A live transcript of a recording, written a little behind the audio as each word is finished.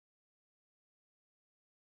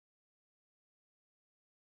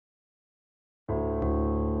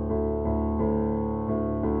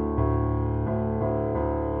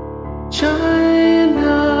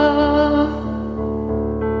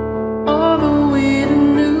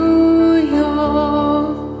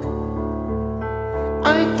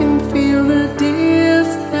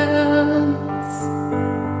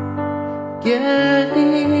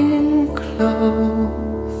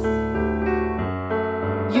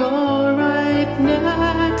You're right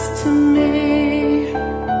next to me,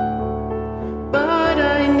 but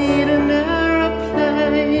I need an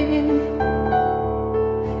aeroplane.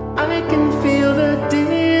 I can feel the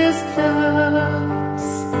distance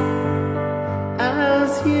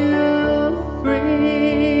as you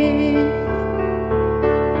breathe.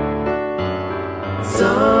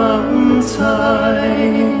 Sometimes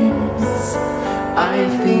I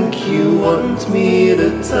think you want me to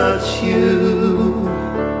touch you.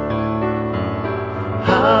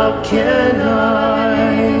 How can I,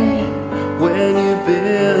 when you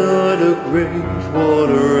build a great wall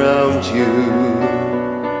around you?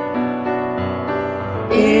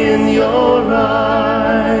 In your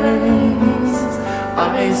eyes, I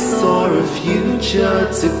saw a future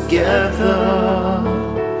together.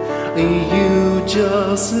 You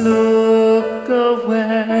just look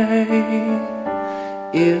away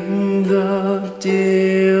in the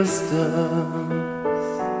distance.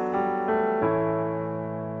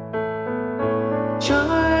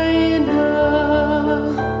 China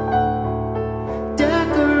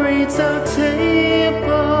decorates our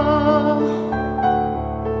table.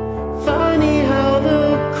 Funny how the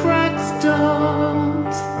cracks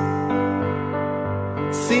don't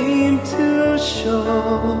seem to show.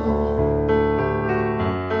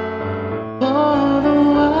 For the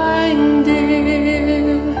wine,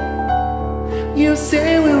 dear, you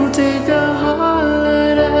say we'll take a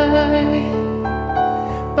holiday,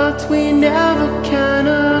 but we never can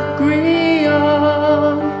agree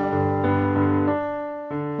on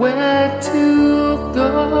where to go.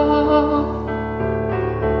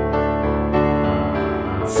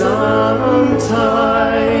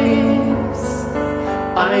 Sometimes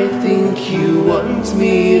I think you want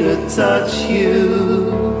me to touch you.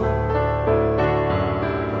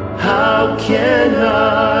 How can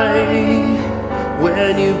I,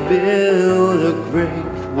 when you build a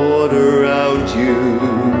great wall around you?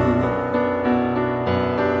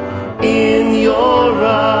 In your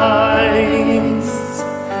eyes,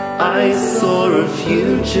 I saw a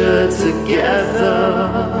future together.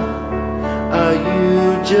 You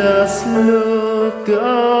just look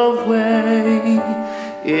away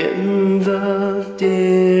in the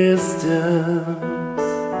distance.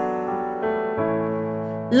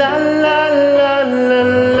 La la la la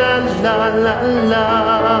la la la la.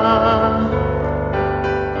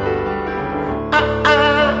 Ah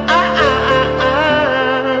ah ah ah ah ah.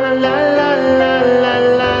 La la la la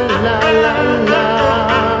la la la la.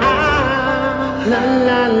 La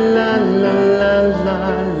la la la la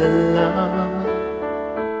la la.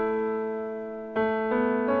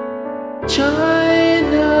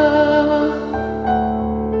 China,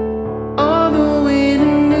 all the way to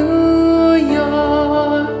New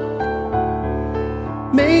York.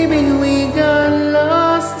 Maybe we got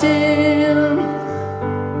lost in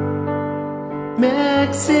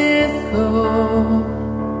Mexico.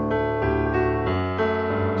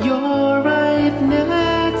 You're right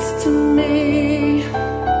next to me.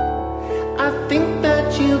 I think that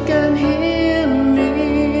you can hear me.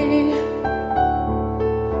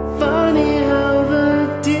 Funny how the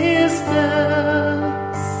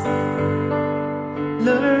distance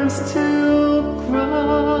learns to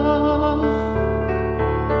grow.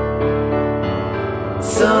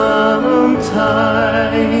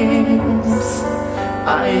 Sometimes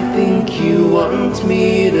I think you want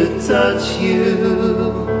me to touch you.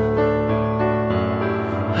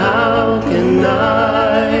 How can I,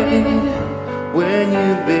 when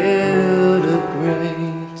you build a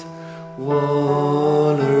great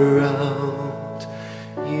wall around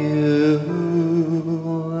you?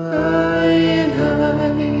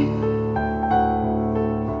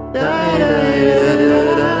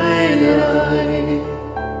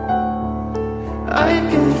 I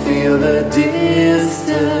can feel the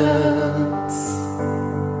distance.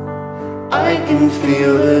 I can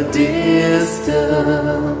feel the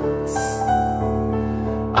distance.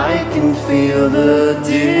 I can feel the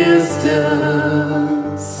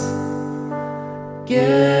distance.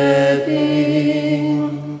 Yeah.